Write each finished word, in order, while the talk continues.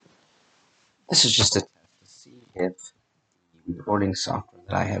This is just a test to see if the recording software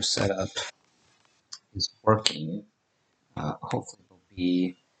that I have set up is working. Hopefully, there'll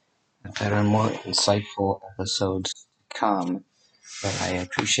be better and more insightful episodes to come. But I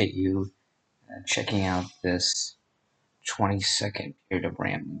appreciate you checking out this 20-second period of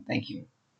rambling. Thank you.